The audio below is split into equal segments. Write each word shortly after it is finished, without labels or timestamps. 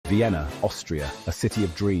Vienna, Austria, a city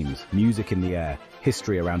of dreams, music in the air,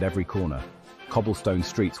 history around every corner. Cobblestone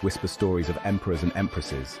streets whisper stories of emperors and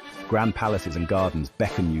empresses. Grand palaces and gardens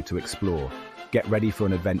beckon you to explore. Get ready for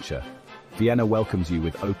an adventure. Vienna welcomes you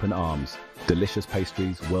with open arms, delicious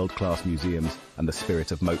pastries, world-class museums, and the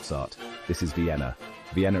spirit of Mozart. This is Vienna.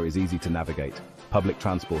 Vienna is easy to navigate. Public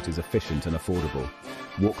transport is efficient and affordable.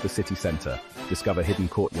 Walk the city center, discover hidden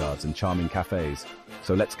courtyards and charming cafes.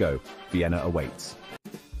 So let's go. Vienna awaits.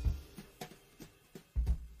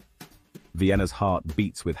 Vienna's heart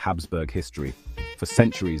beats with Habsburg history. For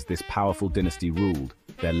centuries, this powerful dynasty ruled.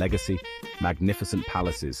 Their legacy, magnificent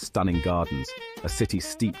palaces, stunning gardens, a city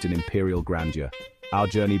steeped in imperial grandeur. Our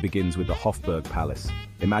journey begins with the Hofburg Palace.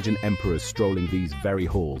 Imagine emperors strolling these very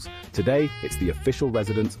halls. Today, it's the official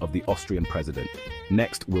residence of the Austrian president.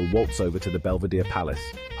 Next, we'll waltz over to the Belvedere Palace,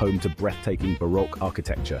 home to breathtaking Baroque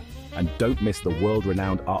architecture. And don't miss the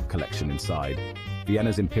world-renowned art collection inside.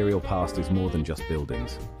 Vienna's imperial past is more than just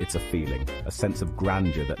buildings. It's a feeling, a sense of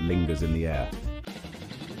grandeur that lingers in the air.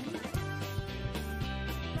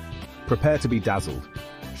 Prepare to be dazzled.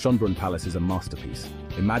 Schönbrunn Palace is a masterpiece.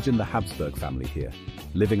 Imagine the Habsburg family here,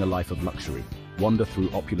 living a life of luxury. Wander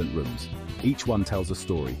through opulent rooms. Each one tells a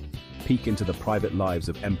story. Peek into the private lives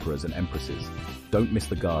of emperors and empresses. Don't miss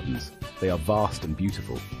the gardens. They are vast and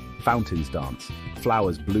beautiful. Fountains dance.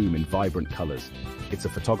 Flowers bloom in vibrant colors. It's a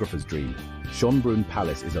photographer's dream. Schönbrunn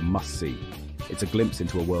Palace is a must-see. It's a glimpse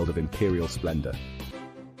into a world of imperial splendor.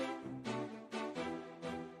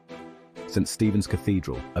 St. Stephen's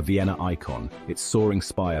Cathedral, a Vienna icon, its soaring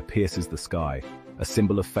spire pierces the sky, a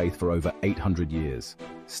symbol of faith for over 800 years.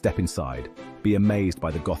 Step inside. Be amazed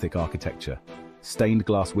by the Gothic architecture. Stained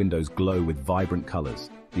glass windows glow with vibrant colors.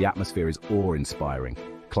 The atmosphere is awe-inspiring.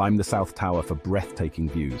 Climb the South Tower for breathtaking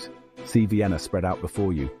views. See Vienna spread out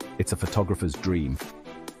before you. It's a photographer's dream.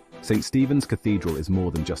 St. Stephen's Cathedral is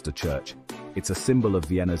more than just a church. It's a symbol of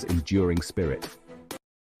Vienna's enduring spirit.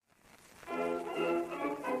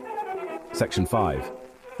 Section 5.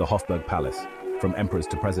 The Hofburg Palace. From emperors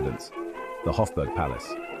to presidents. The Hofburg Palace.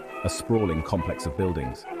 A sprawling complex of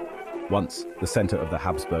buildings. Once the center of the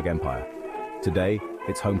Habsburg Empire. Today,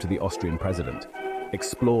 it's home to the Austrian president.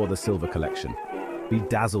 Explore the silver collection. Be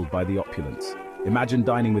dazzled by the opulence. Imagine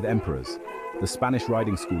dining with emperors. The Spanish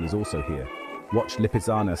riding school is also here. Watch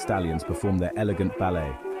Lipizzaner stallions perform their elegant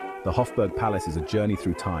ballet. The Hofburg Palace is a journey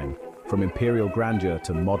through time. From imperial grandeur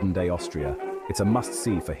to modern-day Austria. It's a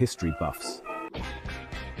must-see for history buffs.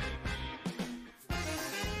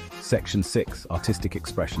 Section 6. Artistic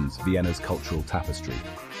Expressions, Vienna's Cultural Tapestry.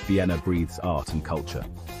 Vienna breathes art and culture.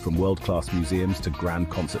 From world-class museums to grand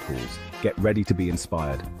concert halls, get ready to be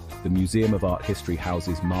inspired. The Museum of Art History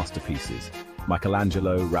houses masterpieces.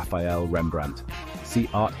 Michelangelo, Raphael, Rembrandt. See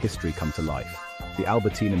art history come to life. The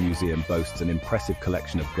Albertina Museum boasts an impressive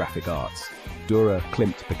collection of graphic arts. Dürer,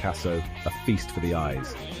 Klimt, Picasso, a feast for the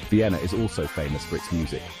eyes. Vienna is also famous for its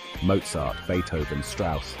music. Mozart, Beethoven,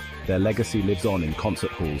 Strauss. Their legacy lives on in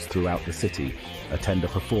concert halls throughout the city. Attend a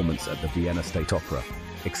performance at the Vienna State Opera.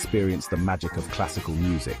 Experience the magic of classical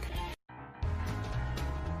music.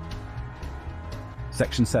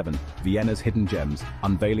 Section 7. Vienna's Hidden Gems,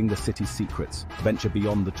 unveiling the city's secrets. Venture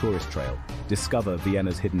beyond the tourist trail. Discover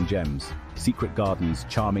Vienna's hidden gems. Secret gardens,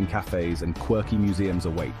 charming cafes, and quirky museums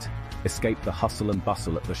await. Escape the hustle and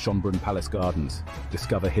bustle at the Schönbrunn Palace Gardens.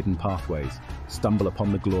 Discover hidden pathways. Stumble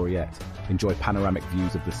upon the Gloriette. Enjoy panoramic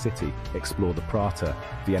views of the city. Explore the Prater,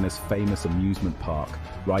 Vienna's famous amusement park.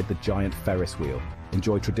 Ride the giant Ferris wheel.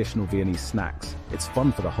 Enjoy traditional Viennese snacks. It's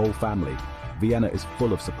fun for the whole family. Vienna is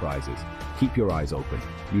full of surprises. Keep your eyes open.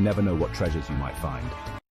 You never know what treasures you might find.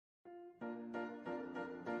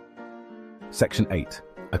 Section 8.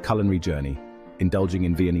 A culinary journey, indulging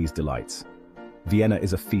in Viennese delights. Vienna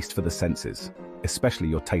is a feast for the senses, especially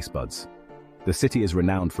your taste buds. The city is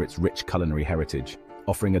renowned for its rich culinary heritage,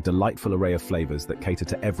 offering a delightful array of flavors that cater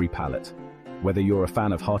to every palate. Whether you're a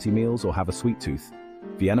fan of hearty meals or have a sweet tooth,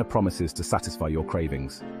 Vienna promises to satisfy your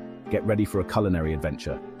cravings. Get ready for a culinary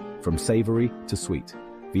adventure. From savory to sweet,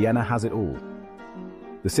 Vienna has it all.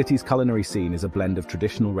 The city's culinary scene is a blend of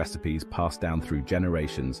traditional recipes passed down through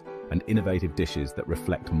generations and innovative dishes that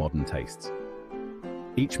reflect modern tastes.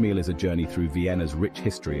 Each meal is a journey through Vienna's rich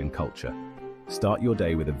history and culture. Start your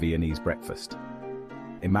day with a Viennese breakfast.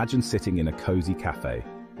 Imagine sitting in a cozy cafe,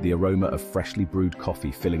 the aroma of freshly brewed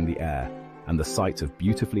coffee filling the air, and the sight of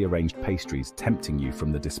beautifully arranged pastries tempting you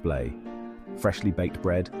from the display. Freshly baked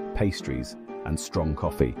bread, pastries, and strong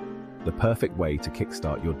coffee. The perfect way to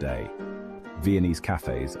kickstart your day. Viennese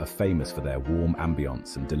cafes are famous for their warm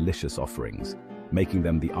ambience and delicious offerings, making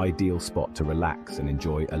them the ideal spot to relax and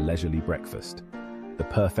enjoy a leisurely breakfast. The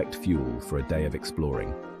perfect fuel for a day of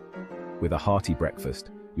exploring. With a hearty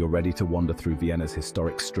breakfast, you're ready to wander through Vienna's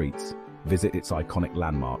historic streets, visit its iconic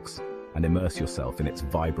landmarks, and immerse yourself in its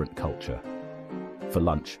vibrant culture. For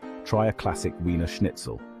lunch, try a classic Wiener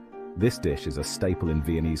Schnitzel. This dish is a staple in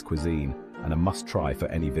Viennese cuisine and a must-try for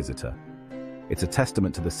any visitor. It's a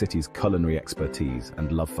testament to the city's culinary expertise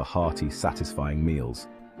and love for hearty, satisfying meals.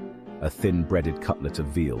 A thin breaded cutlet of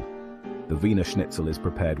veal. The Wiener Schnitzel is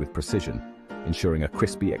prepared with precision, ensuring a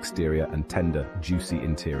crispy exterior and tender, juicy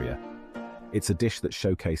interior. It's a dish that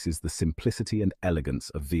showcases the simplicity and elegance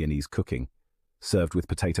of Viennese cooking. Served with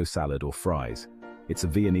potato salad or fries, it's a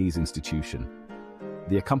Viennese institution.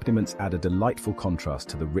 The accompaniments add a delightful contrast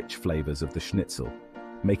to the rich flavors of the schnitzel,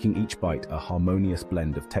 making each bite a harmonious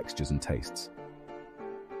blend of textures and tastes.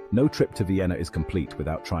 No trip to Vienna is complete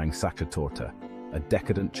without trying Sachertorte, a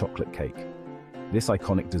decadent chocolate cake. This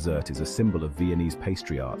iconic dessert is a symbol of Viennese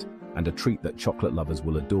pastry art and a treat that chocolate lovers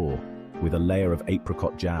will adore, with a layer of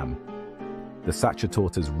apricot jam. The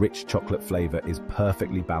Sachertorte's rich chocolate flavor is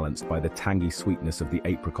perfectly balanced by the tangy sweetness of the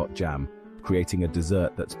apricot jam, creating a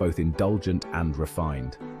dessert that's both indulgent and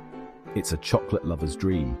refined. It's a chocolate lover's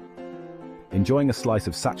dream. Enjoying a slice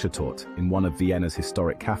of Sachertorte in one of Vienna's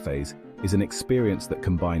historic cafes is an experience that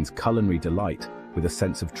combines culinary delight with a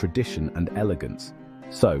sense of tradition and elegance.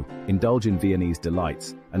 So, indulge in Viennese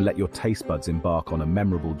delights and let your taste buds embark on a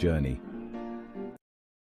memorable journey.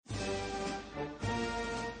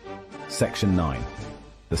 Section 9.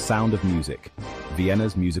 The Sound of Music.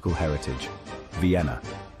 Vienna's musical heritage. Vienna,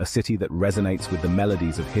 a city that resonates with the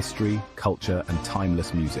melodies of history, culture, and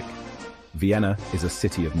timeless music. Vienna is a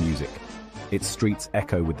city of music. Its streets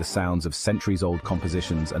echo with the sounds of centuries-old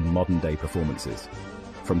compositions and modern-day performances.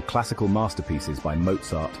 From classical masterpieces by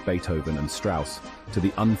Mozart, Beethoven, and Strauss to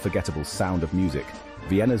the unforgettable sound of music,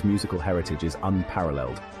 Vienna's musical heritage is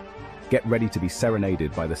unparalleled. Get ready to be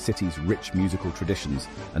serenaded by the city's rich musical traditions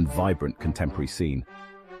and vibrant contemporary scene.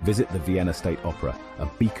 Visit the Vienna State Opera, a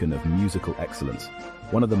beacon of musical excellence.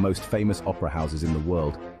 One of the most famous opera houses in the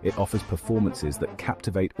world, it offers performances that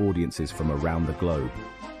captivate audiences from around the globe.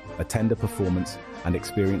 Attend a performance and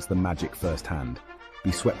experience the magic firsthand.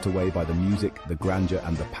 Be swept away by the music, the grandeur,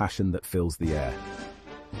 and the passion that fills the air.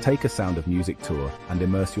 Take a Sound of Music tour and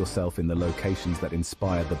immerse yourself in the locations that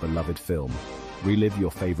inspired the beloved film. Relive your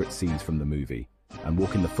favorite scenes from the movie and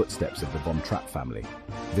walk in the footsteps of the Von Trapp family.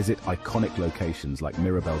 Visit iconic locations like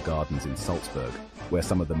Mirabell Gardens in Salzburg, where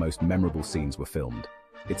some of the most memorable scenes were filmed.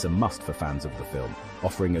 It's a must for fans of the film,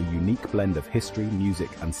 offering a unique blend of history, music,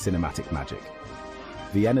 and cinematic magic.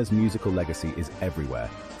 Vienna's musical legacy is everywhere,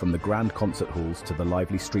 from the grand concert halls to the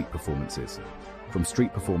lively street performances. From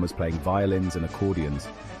street performers playing violins and accordions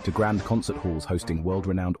to grand concert halls hosting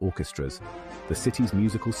world-renowned orchestras, the city's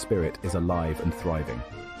musical spirit is alive and thriving.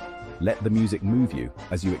 Let the music move you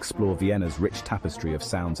as you explore Vienna's rich tapestry of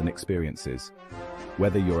sounds and experiences.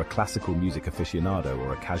 Whether you're a classical music aficionado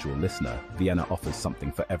or a casual listener, Vienna offers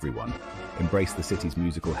something for everyone. Embrace the city's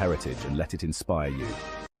musical heritage and let it inspire you.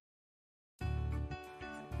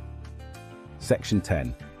 Section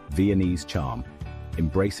 10. Viennese Charm.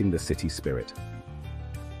 Embracing the city spirit.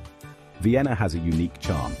 Vienna has a unique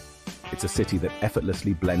charm. It's a city that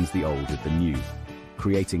effortlessly blends the old with the new,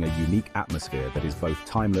 creating a unique atmosphere that is both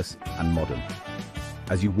timeless and modern.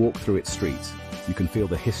 As you walk through its streets, you can feel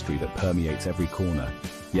the history that permeates every corner,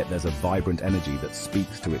 yet there's a vibrant energy that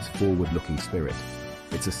speaks to its forward-looking spirit.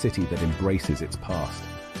 It's a city that embraces its past.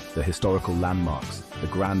 The historical landmarks, the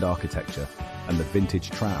grand architecture, and the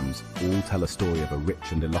vintage trams all tell a story of a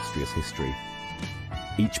rich and illustrious history.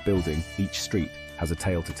 Each building, each street, has a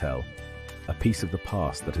tale to tell, a piece of the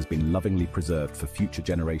past that has been lovingly preserved for future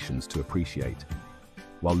generations to appreciate.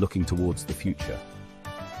 While looking towards the future,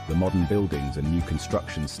 the modern buildings and new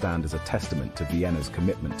constructions stand as a testament to Vienna's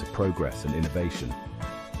commitment to progress and innovation.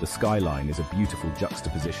 The skyline is a beautiful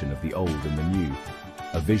juxtaposition of the old and the new,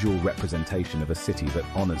 a visual representation of a city that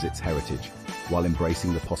honors its heritage while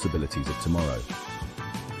embracing the possibilities of tomorrow.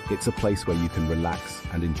 It's a place where you can relax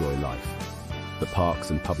and enjoy life. The parks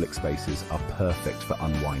and public spaces are perfect for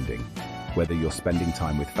unwinding, whether you're spending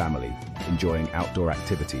time with family, enjoying outdoor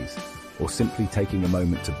activities, or simply taking a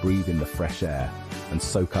moment to breathe in the fresh air and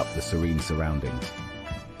soak up the serene surroundings.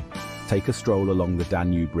 Take a stroll along the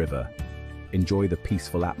Danube River. Enjoy the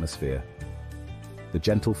peaceful atmosphere. The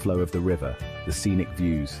gentle flow of the river, the scenic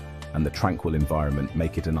views, and the tranquil environment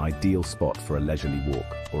make it an ideal spot for a leisurely walk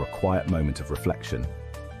or a quiet moment of reflection.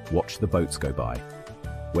 Watch the boats go by.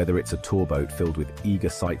 Whether it's a tour boat filled with eager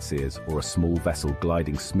sightseers or a small vessel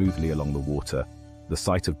gliding smoothly along the water, the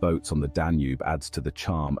sight of boats on the Danube adds to the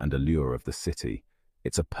charm and allure of the city.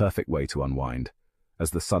 It's a perfect way to unwind.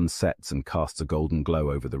 As the sun sets and casts a golden glow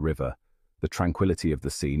over the river, The tranquility of the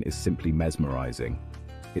scene is simply mesmerizing.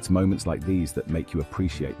 It's moments like these that make you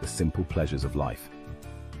appreciate the simple pleasures of life.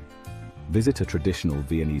 Visit a traditional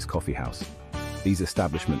Viennese coffee house. These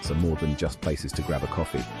establishments are more than just places to grab a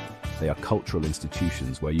coffee. They are cultural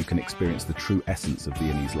institutions where you can experience the true essence of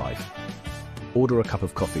Viennese life. Order a cup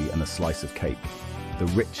of coffee and a slice of cake. The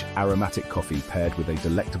rich, aromatic coffee paired with a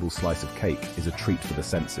delectable slice of cake is a treat for the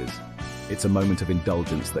senses. It's a moment of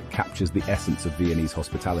indulgence that captures the essence of Viennese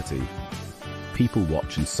hospitality. People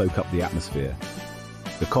watch and soak up the atmosphere.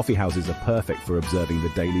 The coffee houses are perfect for observing the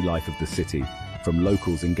daily life of the city, from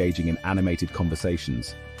locals engaging in animated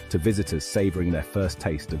conversations to visitors savoring their first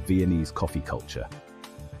taste of Viennese coffee culture.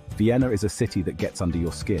 Vienna is a city that gets under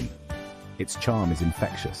your skin. Its charm is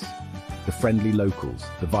infectious. The friendly locals,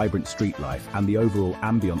 the vibrant street life, and the overall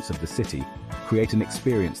ambience of the city create an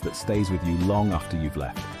experience that stays with you long after you've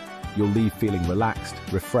left. You'll leave feeling relaxed,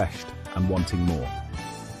 refreshed, and wanting more.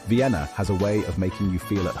 Vienna has a way of making you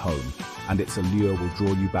feel at home, and its allure will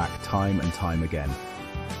draw you back time and time again.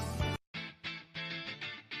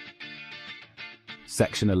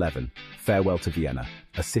 Section 11. Farewell to Vienna,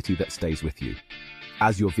 a city that stays with you.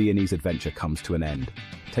 As your Viennese adventure comes to an end,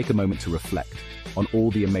 take a moment to reflect on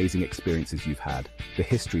all the amazing experiences you've had, the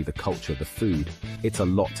history, the culture, the food. It's a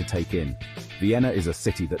lot to take in. Vienna is a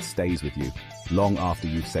city that stays with you long after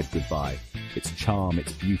you've said goodbye. Its charm,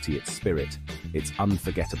 its beauty, its spirit, it's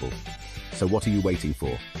unforgettable. So what are you waiting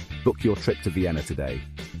for? Book your trip to Vienna today.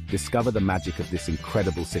 Discover the magic of this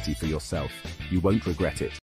incredible city for yourself. You won't regret it.